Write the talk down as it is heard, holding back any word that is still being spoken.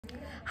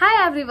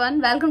Hi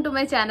everyone, welcome to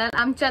my channel.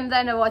 I'm Chandra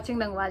and you're watching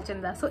Dangwal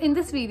Chandra. So in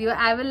this video,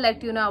 I will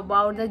let you know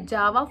about the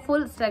Java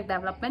full stack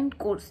development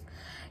course.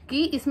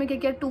 कि इसमें क्या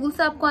क्या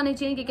tools आपको आने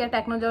चाहिए, क्या क्या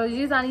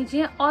technologies आनी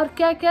चाहिए और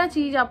क्या क्या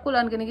चीज आपको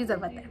लर्न करने की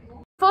जरूरत है.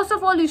 First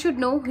of all, you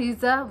should know he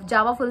is a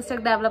Java full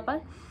stack developer,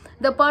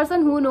 the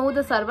person who know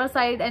the server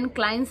side and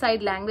client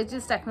side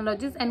languages,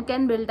 technologies and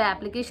can build an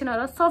application or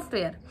a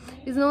software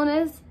is known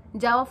as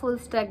Java full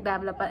stack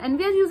developer, and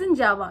we are using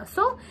Java.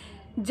 So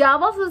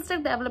Java full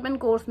stack development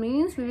course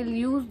means we will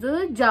use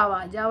the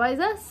Java. Java is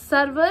a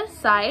server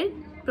side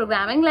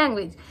programming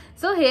language.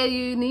 So here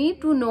you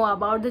need to know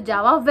about the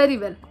Java very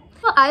well.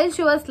 So I'll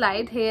show a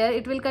slide here.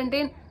 It will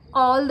contain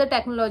all the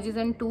technologies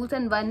and tools,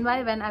 and one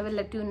by one I will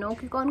let you know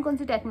कि कौन कौन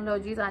सी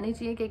technologies आनी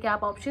चाहिए, क्या क्या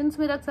आप options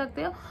में रख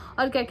सकते हो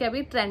और क्या क्या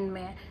भी trend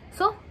में है.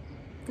 So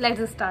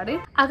let's start it.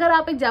 अगर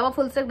आप एक Java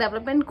full stack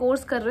development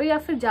course कर रहे हो या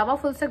फिर जावा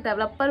फुल स्टैक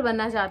डेवलपर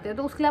बनना चाहते हो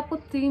तो उसके लिए आपको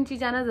तीन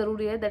चीज आना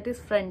जरूरी है. That is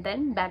front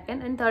end, back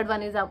and and third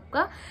one is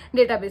आपका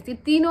डेटाबेस. ये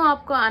तीनों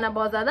आपको आना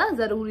बहुत ज्यादा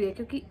जरूरी है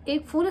क्योंकि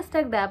एक full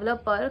stack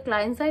developer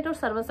client side और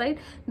सर्वर साइड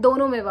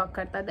दोनों में वर्क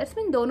करता है. दैट्स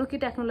मीन दोनों की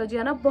टेक्नोलॉजी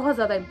आना बहुत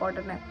ज्यादा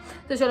इंपॉर्टेंट है.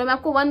 तो चलो मैं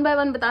आपको वन बाय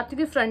वन बताती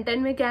हूँ कि फ्रंट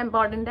एंड में क्या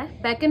इंपॉर्टेंट है,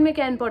 बैक एंड में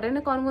क्या इंपॉर्टेंट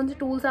है, कौन कौन से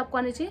टूल्स आपको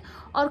आने चाहिए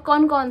और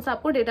कौन कौन सा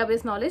आपको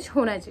डेटाबेस नॉलेज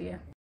होना चाहिए.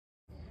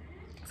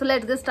 So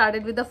let's get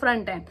started with the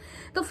front end.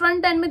 तो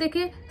फ्रंट एंड में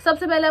देखिए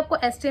सबसे पहले आपको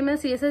HTML,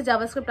 CSS,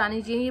 जावास्क्रिप्ट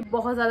आनी चाहिए. ये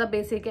बहुत ज्यादा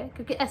बेसिक है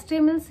क्योंकि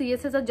HTML,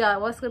 CSS और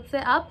जावास्क्रिप्ट से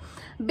आप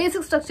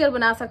बेसिक स्ट्रक्चर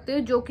बना सकते हो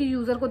जो कि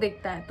यूजर को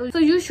देखता है. तो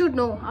you should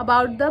know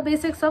about the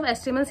basics of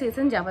HTML, CSS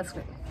and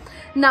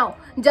JavaScript. Now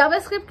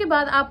JavaScript के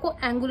बाद आपको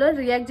एंगुलर,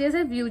 रिएक्ट जेएस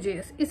या व्यू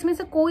जेएस, इसमें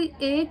से कोई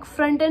एक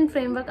फ्रंट एंड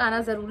फ्रेमवर्क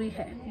आना जरूरी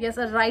है. Yes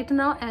right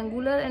now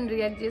angular and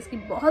react JS की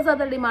बहुत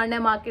ज्यादा डिमांड है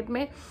मार्केट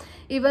में.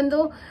 इवन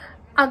दो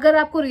अगर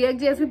आपको रिएक्ट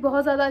जेएस भी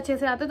बहुत ज्यादा अच्छे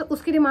से आता है तो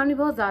उसकी डिमांड भी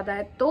बहुत ज्यादा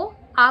है. तो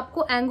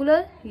आपको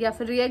एंगुलर या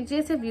फिर रिएक्ट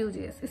जेएस या व्यू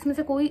जेएस इसमें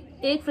से कोई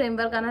एक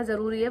फ्रेमवर्क आना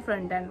जरूरी है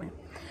फ्रंट एंड में.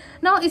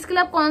 नाउ इसके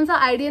लिए आप कौन सा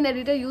आईडीएन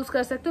एडिटर यूज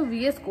कर सकते हो?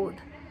 VS code.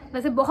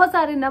 वैसे बहुत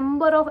सारे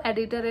नंबर ऑफ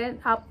एडिटर है,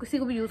 आप किसी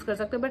को भी यूज कर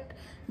सकते हो, बट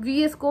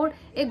VS कोड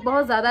एक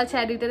बहुत ज्यादा अच्छा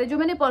एडिटर है जो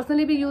मैंने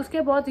पर्सनली भी यूज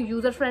किया, बहुत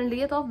यूजर फ्रेंडली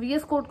है. तो आप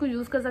VS कोड को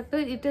यूज कर सकते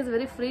हो. It is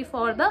very free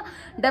for the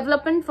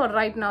development for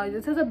right now.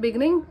 This is a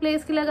beginning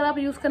place के लिए अगर आप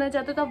यूज करना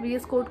चाहते हो तो आप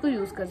VS कोड को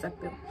यूज कर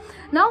सकते हो.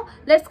 Now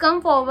let's come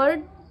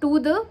forward to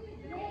the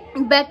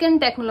back and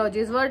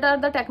technologies. What are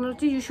the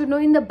technology you should know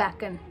in the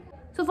back and?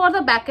 So for the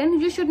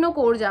backend you should know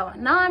core Java.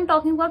 Now I'm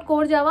talking about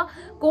core Java.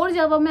 core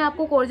Java में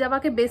आपको core Java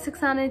के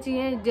basics आने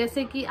चाहिए,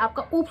 जैसे कि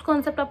आपका oops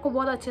concept आपको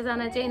बहुत अच्छे से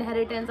आना चाहिए,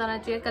 इनहेरिटेंस आना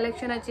चाहिए,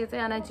 कलेक्शन अच्छे से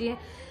आना चाहिए,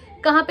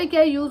 कहाँ पे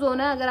क्या यूज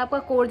होना है. अगर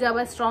आपका core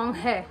Java स्ट्रॉन्ग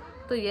है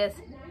तो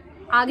यस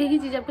आगे की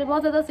चीज आपके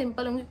बहुत ज्यादा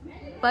सिंपल होंगी.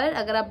 पर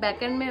अगर आप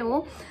बैकएंड में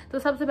हो तो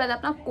सबसे पहले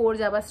अपना core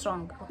Java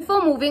स्ट्रॉन्ग करो.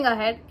 For moving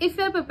ahead, if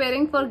you are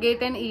preparing for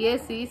gate and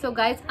EAC, so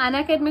guys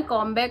Unacademy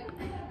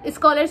combat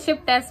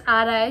scholarship test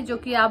आ रहा है जो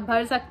कि आप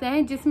भर सकते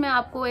हैं, जिसमें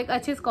आपको एक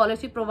अच्छी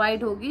स्कॉलरशिप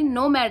प्रोवाइड होगी.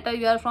 No matter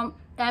you are from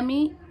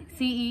ME,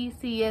 CE,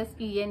 CS,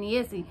 EN,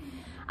 EAC,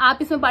 आप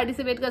इसमें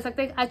पार्टिसिपेट कर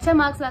सकते हैं. अच्छा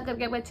मार्क्स ला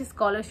करके आप अच्छी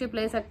स्कॉलरशिप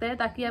ले सकते हैं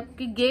ताकि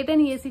आपकी गेट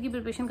एंड EAC की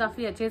प्रिपरेशन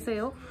काफी अच्छे से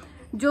हो.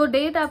 जो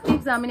डेट आपकी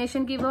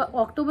एग्जामिनेशन की वो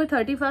October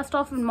 31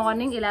 ऑफ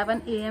मॉर्निंग 11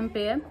 AM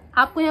पे है.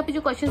 आपको यहाँ पे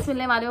जो क्वेश्चंस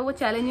मिलने वाले हो वो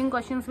चैलेंजिंग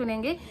क्वेश्चंस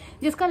मिलेंगे.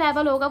 जिसका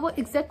लेवल होगा वो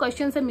एग्जैक्ट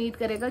क्वेश्चन से मीट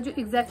करेगा जो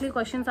एग्जैक्टली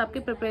क्वेश्चंस आपके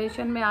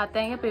प्रिपरेशन में आते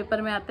हैं या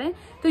पेपर में आते हैं.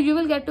 तो you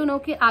will get to know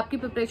कि आपकी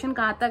प्रिपरेशन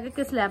कहाँ तक है,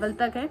 किस लेवल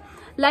तक है.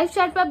 लाइव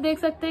चैट पे आप देख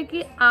सकते हैं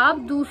कि आप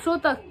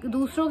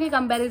दूसरों के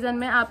कंपेरिजन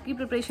में आपकी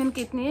प्रिपरेशन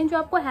कितनी है, जो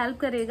आपको हेल्प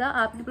करेगा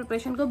आपकी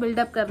प्रिपरेशन को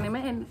बिल्डअप करने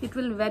में. And it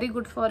will very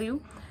good for you.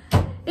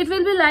 It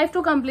will be life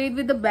to complete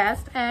with the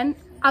best. And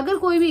अगर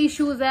कोई भी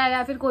इश्यूज है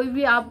या फिर कोई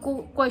भी आपको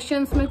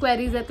क्वेश्चंस में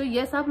क्वेरीज है तो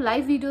यस आप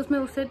लाइव वीडियोस में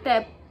उससे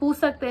पूछ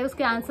सकते हैं,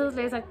 उसके आंसर्स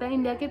ले सकते हैं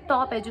इंडिया के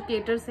टॉप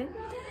एजुकेटर से.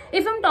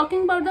 If I am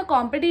talking about the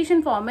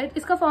competition format,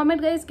 इसका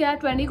फॉर्मेट गाइस क्या है,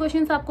 20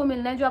 क्वेश्चन आपको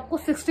मिलना है जो आपको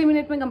 60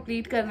 मिनट में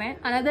कंप्लीट करने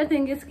हैं. अनदर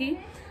थिंग इज की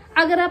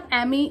अगर आप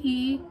ME,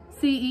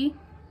 CE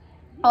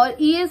और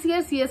EAC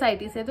और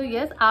CSIT से तो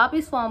यस आप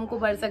इस फॉर्म को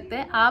भर सकते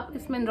हैं, आप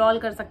इसमें इनरोल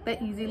कर सकते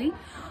हैं इजीली.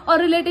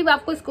 और रिलेटिव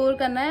आपको स्कोर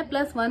करना है.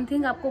 प्लस वन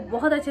थिंग आपको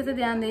बहुत अच्छे से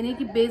ध्यान देनी है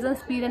कि based on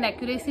speed and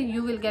accuracy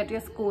you will get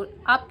your score.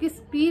 आपकी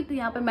स्पीड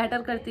यहाँ पे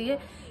मैटर करती है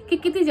कि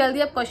कितनी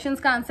जल्दी आप क्वेश्चंस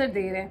का आंसर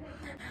दे रहे हैं.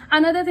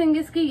 अनदर थिंग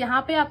इज कि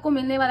यहाँ पे आपको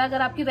मिलने वाला,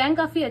 अगर आपकी रैंक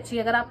काफी अच्छी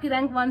है, अगर आपकी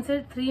रैंक 1 से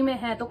 3 में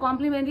है तो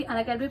कॉम्प्लीमेंट्री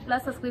अनअकैडमी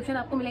प्लस सब्सक्रिप्शन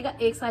आपको मिलेगा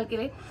 1 साल के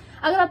लिए.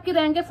 अगर आपकी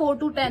रैंक है 4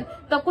 to 10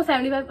 तो आपको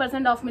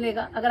 75% ऑफ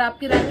मिलेगा. अगर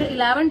आपकी रैंक है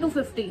 11 to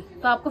 50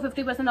 तो आपको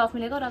 50% ऑफ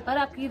मिलेगा. और अगर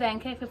आपकी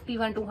रैंक है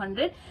 51 to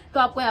 100 तो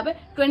आपको यहाँ पे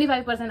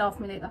 25%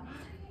 ऑफ मिलेगा.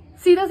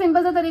 सीधा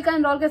सिंपल सा तरीका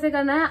एनरोल कैसे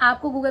करना है,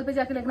 आपको गूगल पे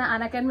जाके लिखना है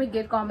Unacademy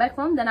gate combat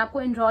form, then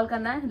आपको एनरोल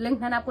करना है.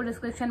 लिंक मैंने आपको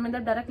डिस्क्रिप्शन में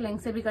डायरेक्ट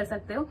लिंक से भी कर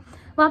सकते हो.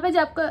 वहां पे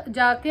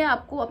जाके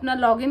आपको अपना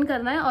लॉगिन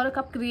करना है और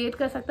आप क्रिएट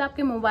कर सकते हैं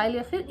आपके मोबाइल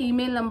या फिर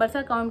ईमेल नंबर से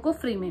अकाउंट को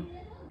फ्री में.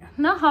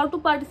 Now how to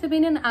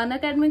participate in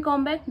Unacademy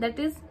combat, that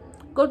is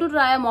go to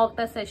try a mock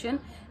test session,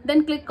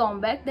 then click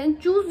combat, then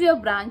choose your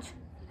branch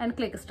and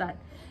click start.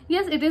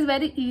 Yes, it is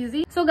very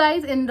easy. So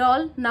guys,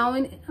 enroll now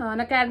in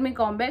Unacademy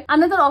Combat.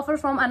 Another offer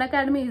from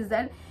Unacademy is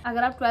that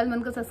अगर आप 12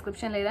 month का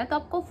subscription ले रहे हैं तो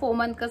आपको 4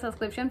 month का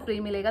subscription free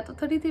मिलेगा। तो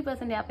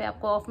 33% यहाँ पे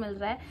आपको ऑफ मिल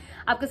रहा है।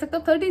 आप कह सकते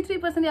हो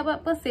 33% यहाँ पे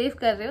आपको सेव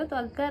कर रहे हो। तो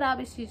अगर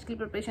आप इस चीज की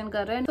प्रिपरेशन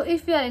कर रहे हैं तो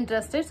if you are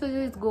interested so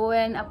just go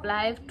and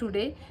apply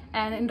today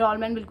and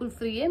enrolment बिल्कुल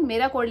फ्री है।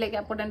 मेरा कोड लेके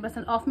आपको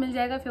 10% ऑफ मिल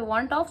जाएगा। If you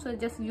want of so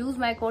just use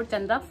my code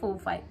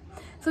Chandra45।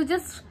 So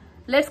just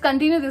let's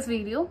continue this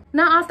video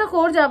ना। After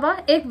core Java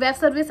एक web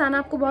service आना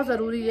आपको बहुत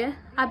जरूरी है।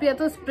 आप या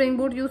तो स्प्रिंग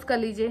बूट यूज कर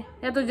लीजिए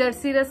या तो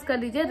जस्पिडर्स कर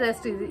लीजिए,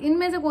 रेस्ट इजी,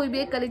 इनमें से कोई भी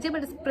एक कर लीजिए।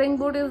 But spring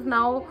boot is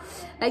now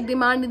like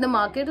demand in the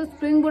market. तो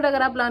स्प्रिंग बूट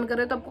अगर आप प्लान कर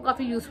रहे हो तो आपको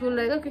काफी यूजफुल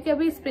रहेगा क्योंकि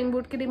अभी स्प्रिंग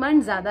बूट की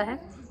डिमांड ज्यादा है।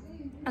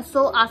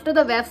 So after the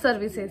web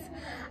services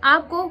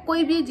आपको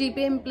कोई भी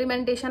जीपीए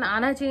इम्प्लीमेंटेशन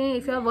आना चाहिए।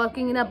 If you are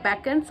working in a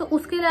backend सो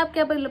उसके लिए आप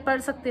क्या पढ़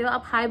सकते हो,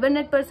 आप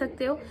हाइबरनेट पढ़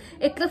सकते हो,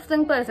 एक्लिप्स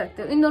पढ़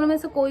सकते हो। इन दोनों में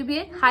से कोई भी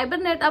एक,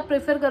 हाइबरनेट आप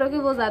प्रेफर करोगे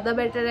वो ज्यादा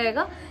बेटर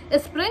रहेगा।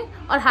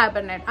 स्प्रिंग और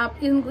हाइबरनेट आप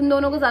इन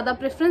दोनों को ज्यादा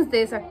प्रेफरेंस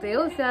दे सकते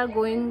हो if you are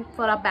going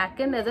for a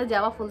backend as a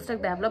Java full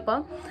stack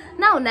developer.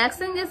 Now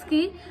next thing is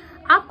की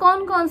आप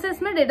कौन कौन से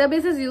इसमें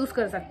डेटाबेसेस यूज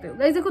कर सकते हो।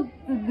 गाइस देखो,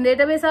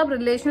 डेटाबेस आप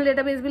रिलेशनल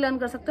डेटाबेस भी लर्न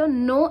कर सकते हो,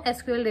 नो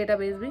एसक्यूएल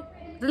डेटाबेस भी।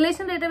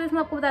 रिलेशनल डेटाबेस में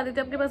आपको बता देते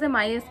हैं, आपके पास है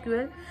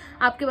MySQL,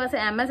 आपके पास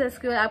है MS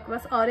SQL, आपके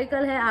पास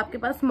Oracle है, आपके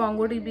पास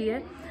MongoDB है।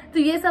 तो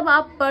ये सब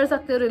आप पढ़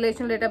सकते हो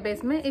रिलेशनल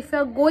डेटाबेस में। If you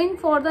are going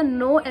for the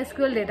no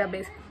SQL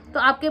database तो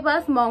आपके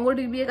पास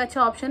MongoDB एक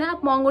अच्छा ऑप्शन है।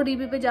 आप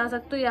MongoDB पे जा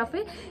सकते हो या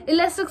फिर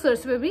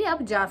इलास्टिकसोर्स पे भी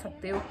आप जा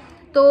सकते हो।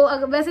 तो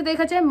अगर वैसे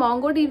देखा जाए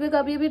MongoDB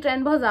का भी अभी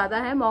ट्रेंड बहुत ज्यादा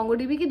है।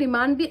 MongoDB की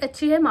डिमांड भी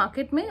अच्छी है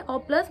मार्केट में और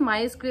प्लस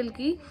MySQL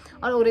की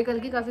और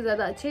Oracle की काफी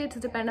ज्यादा अच्छी है।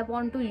 It's depend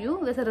upon two you.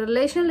 वैसे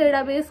रिलेशनल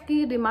डेटाबेस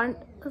की डिमांड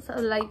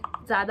लाइक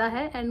ज्यादा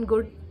है एंड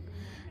गुड,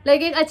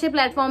 लाइक एक अच्छे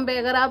प्लेटफॉर्म पे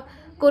अगर आप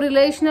को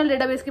रिलेशनल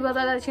डेटाबेस की बहुत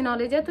ज्यादा अच्छी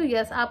नॉलेज है तो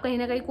यस आप कहीं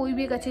ना कहीं कोई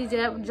भी एक अच्छी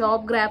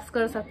जॉब ग्रैब्स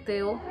कर सकते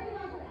हो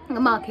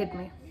मार्केट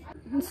में।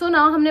 सो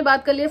नाउ हमने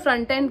बात कर ली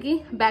फ्रंट एंड की,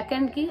 बैक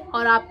एंड की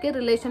और आपके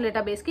रिलेशनल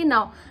डेटाबेस की।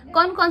 नाउ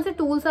कौन कौन से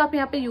टूल्स आप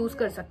यहाँ पे यूज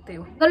कर सकते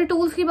हो। अगर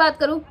टूल्स की बात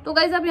करूँ तो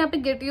गाइज आप यहाँ पे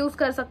गिट यूज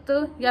कर सकते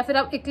हो या फिर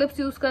आप इक्लिप्स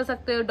यूज कर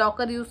सकते हो,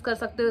 डॉकर यूज कर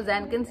सकते हो,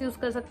 जेनकिंस यूज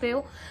कर सकते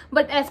हो।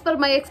 But as per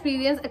my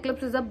experience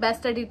Eclipse is the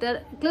best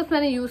editor. Eclipse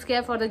मैंने यूज किया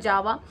है फॉर द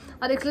जावा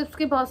और इक्लिप्स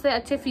के बहुत से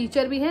अच्छे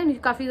फीचर भी हैं,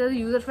 काफी ज्यादा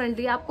यूजर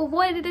फ्रेंडली है। आपको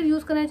वो एडिटर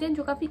यूज करना चाहिए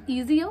जो काफी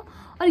ईजी हो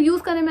और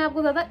यूज करने में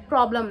आपको ज्यादा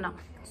प्रॉब्लम ना।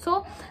 So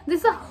this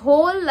is a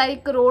whole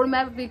like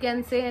roadmap we can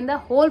say and the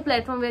whole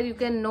platform where you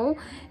can know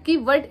कि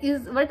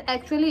what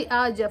actually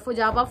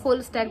Java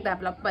full stack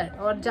developer।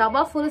 और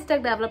Java full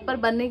stack developer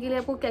बनने के लिए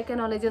आपको क्या क्या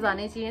नॉलेजेस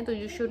आने चाहिए। तो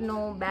you should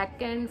know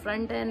back end,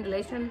 front end,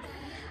 relation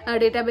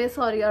database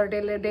और योर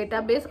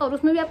डेटाबेस और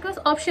उसमें भी आपके पास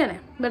ऑप्शन है।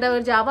 बट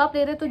अगर जावा आप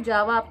ले रहे हो तो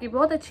जावा आपकी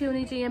बहुत अच्छी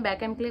होनी चाहिए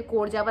बैक एंड के लिए।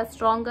 कोड जावा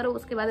स्ट्रॉन्ग करो,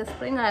 उसके बाद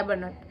spring,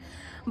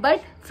 hibernate. But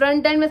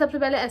front end में सबसे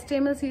पहले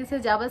HTML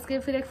CSS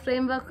जावास्क्रिप्ट, फिर एक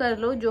फ्रेमवर्क कर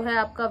लो जो है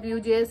आपका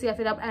Vue.js या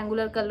फिर आप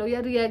एंगुलर कर लो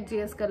या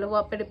React.js कर लो, वो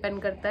आप पे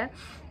डिपेंड करता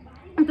है।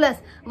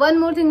 प्लस वन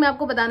मोर थिंग मैं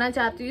आपको बताना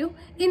चाहती हूँ,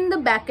 इन द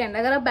बैकएंड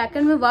अगर आप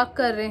बैकएंड में वर्क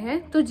कर रहे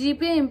हैं तो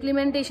जीपीए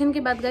इम्प्लीमेंटेशन के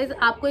बाद गाइज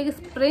आपको एक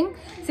स्प्रिंग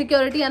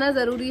सिक्योरिटी आना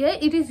जरूरी है।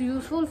 It is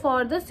useful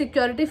for the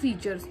security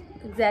features.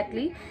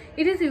 Exactly,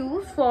 it is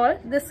used for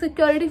the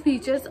security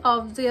features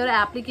of your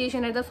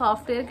application and the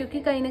software। क्योंकि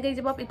कहीं ना कहीं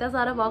जब आप इतना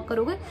सारा वर्क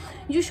करोगे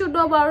you should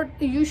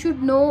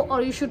know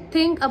or you should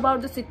think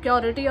about the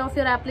security of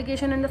your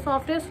application and the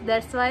software। So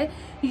that's why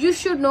you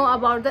should know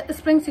about the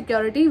Spring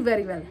security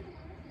very well।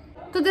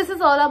 तो this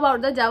is all about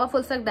the Java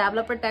full stack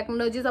developer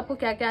technologies. आपको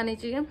क्या क्या आनी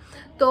चाहिए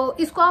तो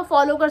इसको आप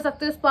follow कर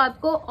सकते हो इस बात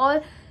को,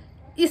 और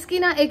इसकी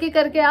ना एक एक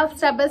करके आप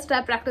स्टेप बाय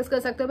स्टेप प्रैक्टिस कर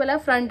सकते हो। पहले आप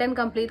फ्रंट एंड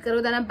कंप्लीट करो,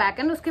 देन आप बैक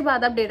एंड, उसके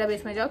बाद आप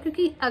डेटाबेस में जाओ।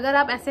 क्योंकि अगर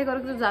आप ऐसे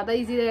करोगे तो ज्यादा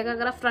इजी रहेगा।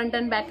 अगर आप फ्रंट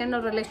एंड, बैक एंड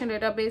और रिलेशन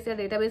डेटाबेस या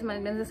डेटाबेस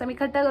मैनेजमेंट सिस्टम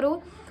इकट्ठा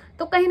करोगे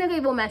तो कहीं ना कहीं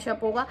वो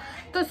मैशअप होगा।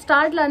 तो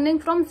start learning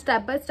from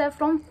step by step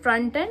from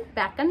front end,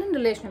 back and and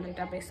relational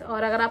database.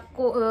 और अगर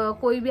आपको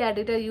कोई भी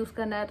एडिटर यूज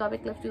करना है तो आप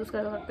इक्लिप्स यूज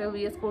कर सकते हो,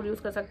 VS कोड यूज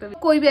कर सकते हो,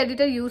 कोई भी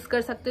एडिटर यूज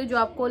कर सकते हो जो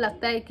आपको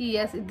लगता है कि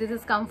yes this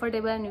is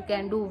comfortable and you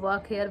can do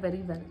work here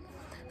very well.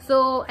 So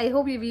I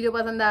hope ये वीडियो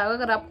पसंद आएगा।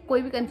 अगर आपको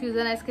कोई भी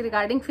कंफ्यूजन है इसके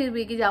रिगार्डिंग, फिर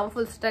भी कि जावा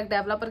फुल स्टैक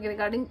डेवलपर के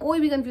रिगार्डिंग कोई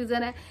भी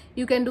कंफ्यूजन है,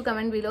 you can do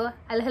comment below,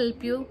 I will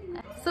help you.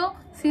 So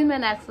C you in my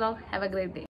next vlog, have a great day.